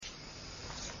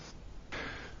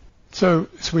So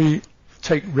as we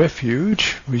take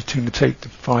refuge, we tend to take the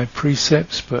 5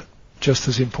 precepts, but just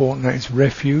as important that is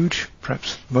refuge,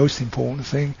 perhaps the most important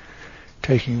thing,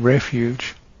 taking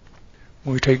refuge.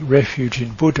 When we take refuge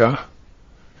in Buddha,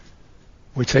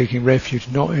 we're taking refuge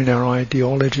not in our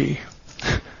ideology,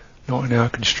 not in our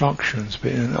constructions,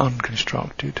 but in an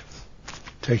unconstructed,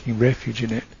 taking refuge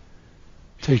in it,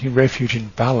 taking refuge in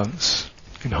balance,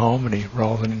 in harmony,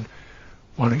 rather than in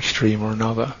one extreme or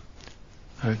another,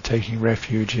 and taking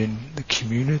refuge in the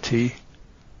community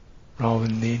rather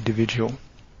than the individual,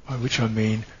 by which I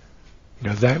mean,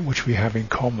 that which we have in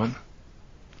common,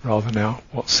 rather than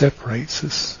what separates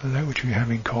us, and that which we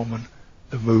have in common,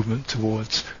 the movement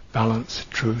towards balance,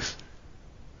 truth,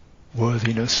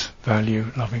 worthiness,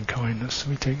 value, loving kindness. So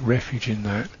we take refuge in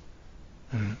that,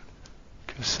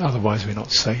 because otherwise we're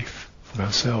not safe from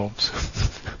ourselves.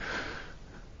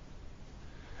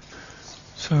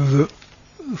 So the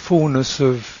fullness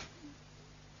of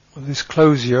this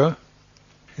closure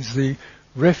is the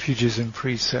refuges and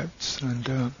precepts,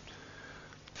 and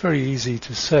very easy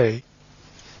to say.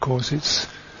 Of course, it's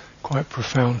quite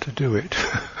profound to do it.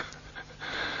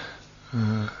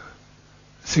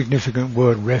 Significant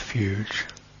word, refuge.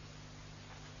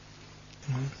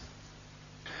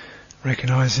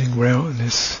 Recognizing we're out in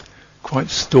this quite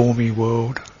stormy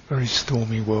world, very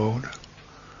stormy world.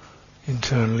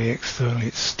 Internally, externally,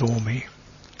 it's stormy,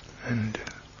 and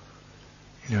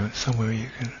somewhere you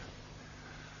can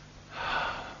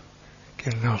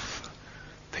get enough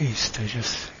peace to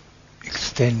just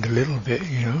extend a little bit,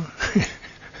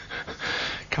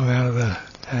 come out of the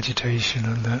agitation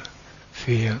and the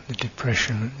fear, the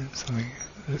depression, something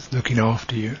that's looking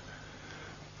after you.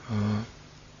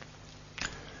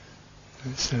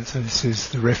 So this is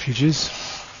the refuges.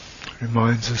 It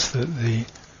reminds us that the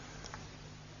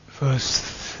first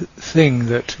thing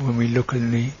that when we look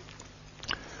in the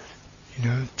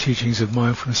teachings of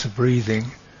mindfulness of breathing,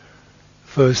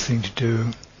 first thing to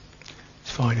do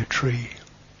is find a tree.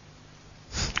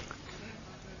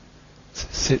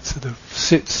 Sits at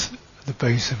the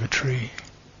base of a tree,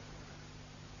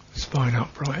 spine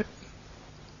upright.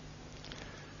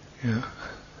 Yeah.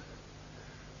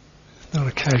 It's not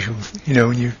a casual,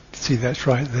 when you see that's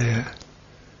right there.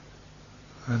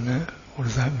 And what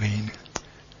does that mean?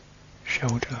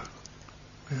 Shelter.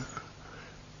 Yeah.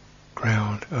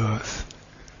 Ground, earth,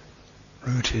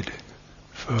 rooted,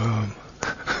 firm.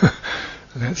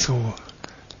 And that's all.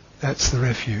 That's the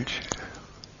refuge.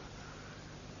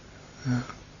 Yeah,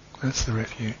 that's the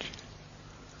refuge.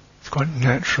 It's quite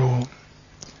natural.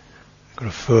 Got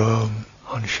a firm,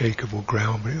 unshakable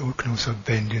ground, but it can also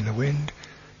bend in the wind.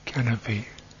 Canopy,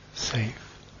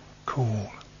 safe,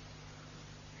 cool,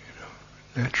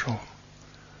 natural.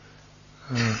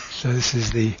 So this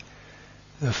is the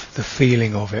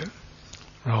feeling of it,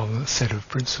 rather than a set of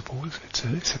principles.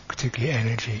 It's a particular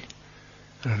energy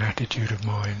and an attitude of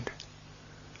mind.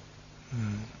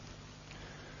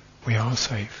 We are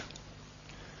safe.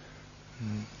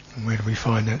 And where do we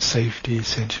find that safety?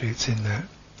 Essentially, it's in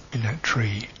that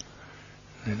tree.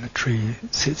 And the tree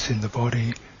sits in the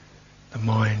body. The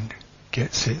mind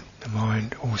gets it. The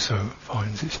mind also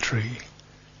finds its tree.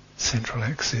 Central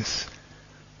axis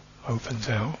opens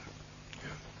out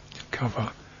to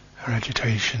cover our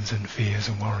agitations and fears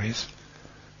and worries.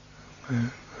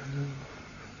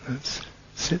 Let's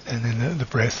sit and then let the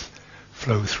breath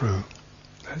flow through.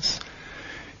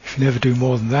 If you never do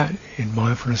more than that in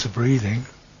mindfulness of breathing,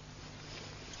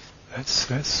 that's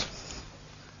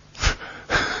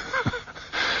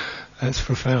that's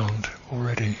profound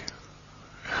already.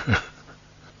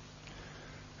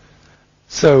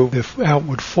 So the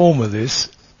outward form of this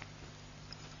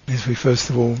is we first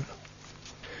of all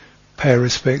pay our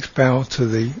respects, bow to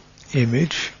the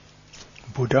image,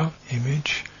 Buddha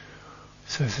image.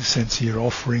 So it's a sense of you're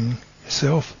offering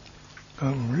yourself.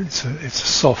 It's a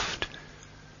soft,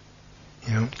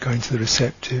 going to the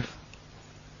receptive,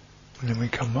 and then we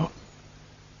come up.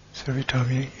 So every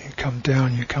time you come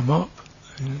down, you come up,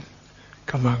 and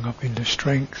come up into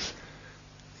strength,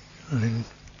 and then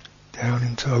down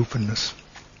into openness.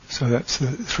 So that's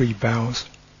the 3 bows,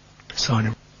 sign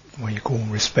of what you call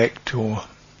respect or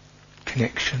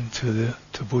connection to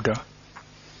Buddha.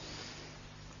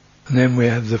 And then we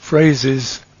have the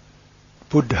phrases,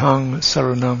 Buddhang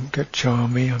saranam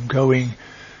gacchami, I'm going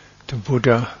to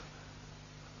Buddha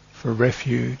for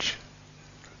refuge.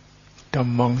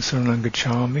 Dhammang saranam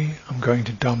gacchami, I'm going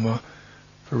to Dhamma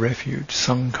for refuge.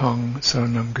 Sanghang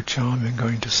saranam gacchami, I'm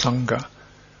going to Sangha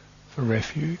for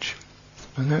refuge.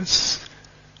 And that's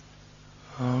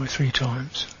 3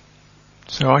 times.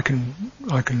 So I can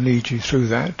lead you through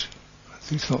that.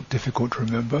 It's not difficult to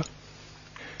remember.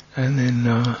 And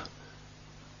then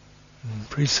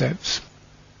precepts.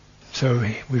 So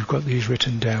we've got these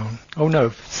written down. Oh no,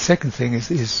 second thing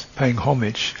is paying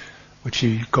homage, which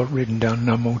you got written down,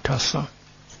 Namo Tassa.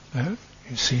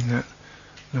 You've seen that,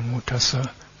 Namo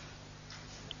Tassa.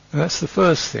 And that's the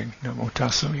first thing, Namo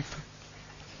Tassa.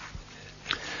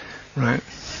 Right.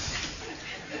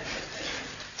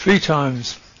 3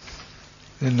 times,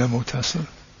 then Namo Tassa.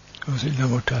 Or was it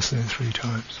Namo Tassa then 3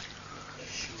 times?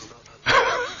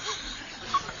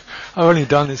 I've only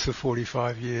done this for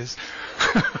 45 years.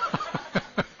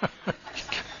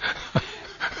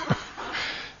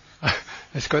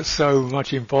 It's got so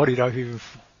much embodied. I've even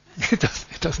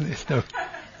it's no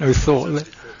thought.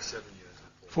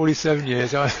 47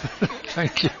 years.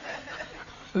 Thank you.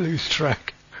 I lose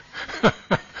track.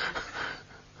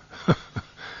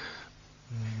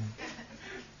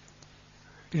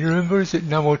 Do you remember? Is it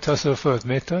Namo Tassa first?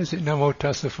 Metta? Is it Namo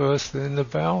Tassa first, then the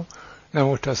bow?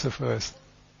 Namo Tassa first.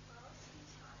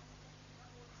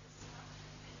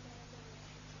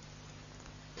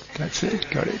 That's it.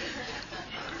 Got it.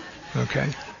 Okay.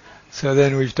 So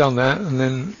then we've done that, and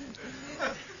then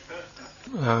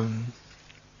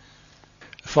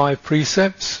 5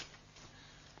 precepts.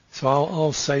 So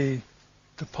I'll say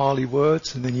the Pali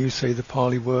words, and then you say the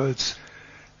Pali words,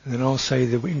 and then I'll say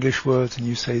the English words, and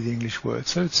you say the English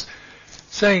words. So it's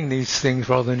saying these things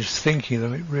rather than just thinking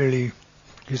them. It really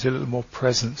gives a little more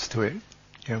presence to it.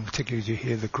 Particularly as you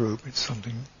hear the group, it's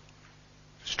something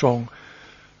strong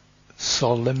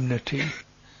solemnity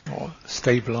or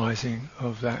stabilizing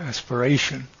of that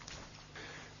aspiration.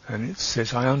 And it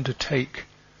says, I undertake.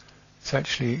 It's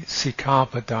actually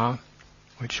Sikkhapada,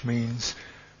 which means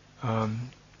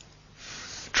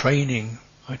training.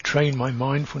 I train my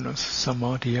mindfulness,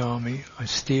 samadhiyami. I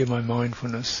steer my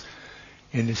mindfulness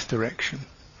in this direction.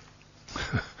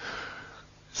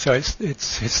 So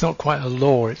it's not quite a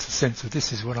law. It's a sense of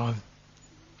this is what I'm,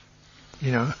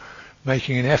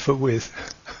 making an effort with.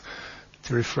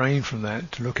 To refrain from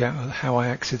that, to look at how I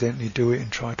accidentally do it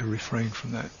and try to refrain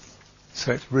from that.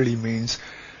 So it really means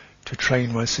to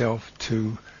train myself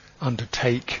to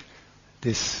undertake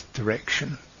this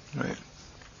direction. Right?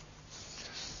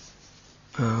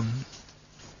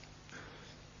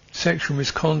 Sexual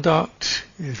misconduct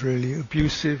is really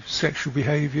abusive sexual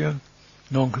behaviour,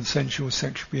 non-consensual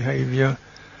sexual behaviour,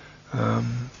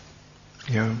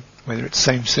 whether it's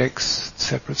same sex,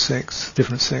 separate sex,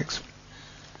 different sex.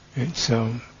 It's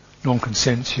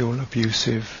non-consensual,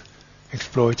 abusive,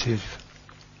 exploitive,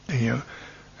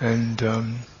 and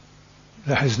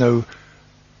that has no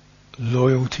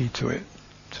loyalty to it.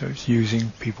 So it's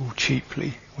using people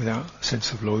cheaply without a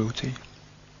sense of loyalty.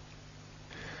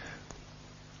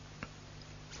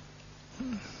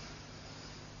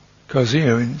 Because,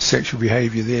 in sexual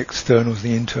behaviour, the externals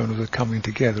and the internals are coming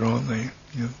together, aren't they?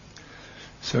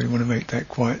 So you want to make that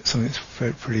quite something that's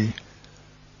pretty.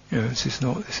 This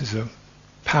is a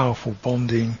powerful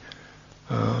bonding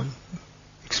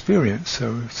experience.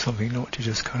 So it's something not to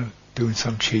just kind of do in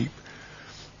some cheap,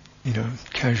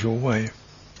 casual way.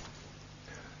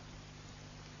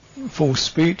 False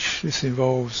speech. This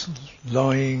involves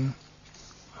lying,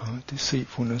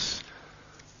 deceitfulness,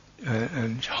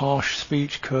 and harsh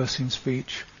speech, cursing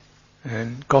speech,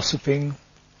 and gossiping.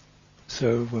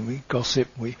 So when we gossip,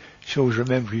 we should always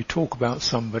remember you talk about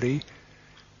somebody.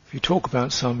 If you talk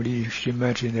about somebody, you should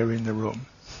imagine they're in the room.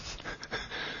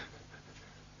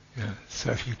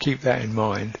 So if you keep that in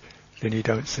mind, then you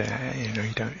don't say,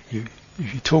 if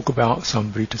you talk about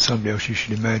somebody to somebody else, you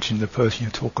should imagine the person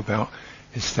you talk about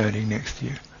is standing next to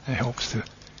you. That helps to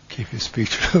keep your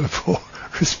speech a little more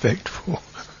respectful.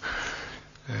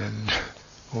 And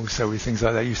also with things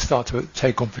like that, you start to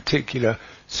take on particular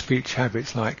speech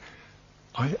habits like,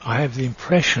 I have the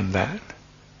impression that,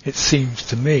 it seems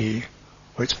to me,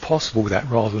 or it's possible that,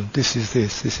 rather than this is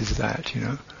that,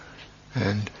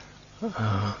 And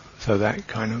so that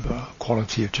kind of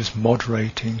quality of just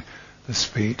moderating the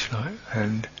speech,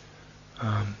 and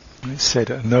it's said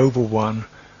a noble one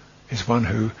is one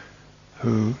who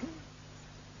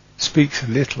speaks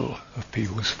little of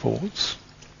people's faults,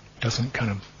 doesn't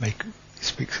kind of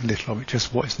speaks little of it,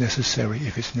 just what is necessary,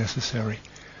 if it's necessary,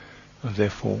 of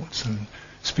their faults, and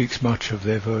speaks much of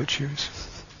their virtues.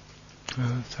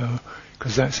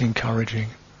 Because that's encouraging.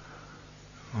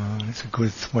 It's a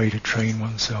good way to train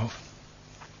oneself.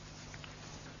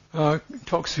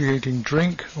 Intoxicating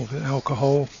drink, or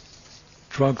alcohol,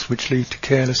 drugs which lead to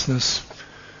carelessness,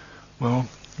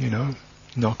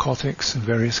 narcotics of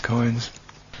various kinds,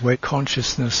 where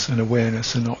consciousness and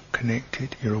awareness are not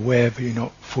connected. You're aware, but you're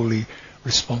not fully,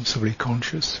 responsibly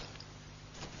conscious.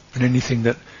 And anything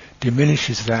that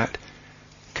diminishes that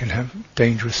can have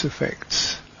dangerous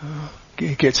effects.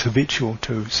 It gets habitual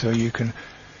too, so you can,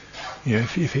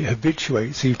 if it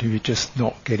habituates, even if you're just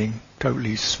not getting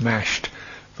totally smashed,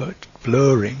 but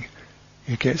blurring,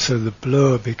 you get so the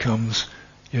blur becomes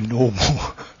your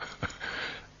normal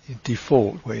your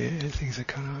default, where things are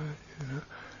kind of,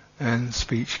 and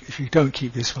speech, if you don't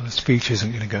keep this one, the speech isn't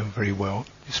going to go very well.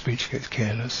 Your speech gets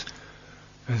careless.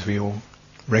 As we all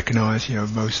recognise,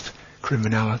 most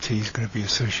criminality is going to be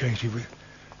associated with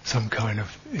some kind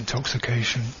of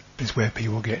intoxication. Is where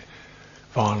people get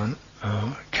violent,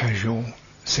 casual,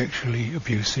 sexually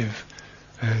abusive,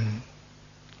 and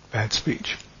bad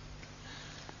speech.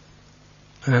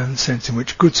 And the sense in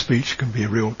which good speech can be a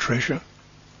real treasure.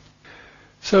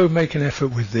 So make an effort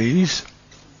with these.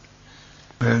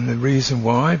 And the reason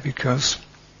why, because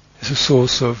it's a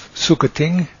source of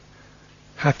sukhating,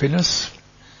 happiness,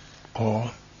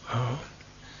 or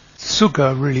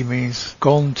sukha really means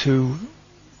gone to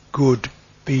good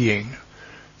being.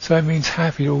 So it means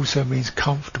happy, it also means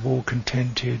comfortable,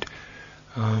 contented,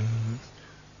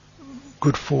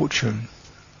 good fortune.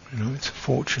 It's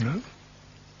fortunate.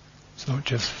 It's not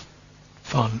just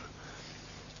fun.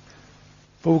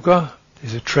 Bhoga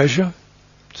is a treasure.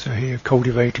 So here,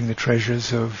 cultivating the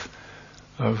treasures of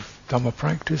Dhamma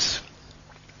practice.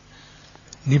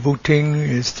 Nibbuting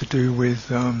is to do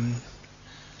with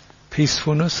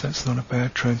peacefulness. That's not a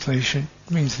bad translation.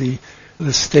 It means the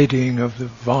steadying of the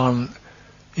violent,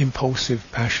 impulsive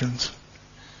passions,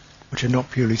 which are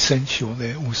not purely sensual,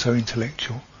 they're also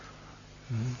intellectual.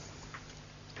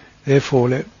 Therefore,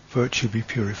 let virtue be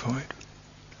purified.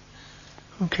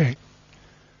 Okay.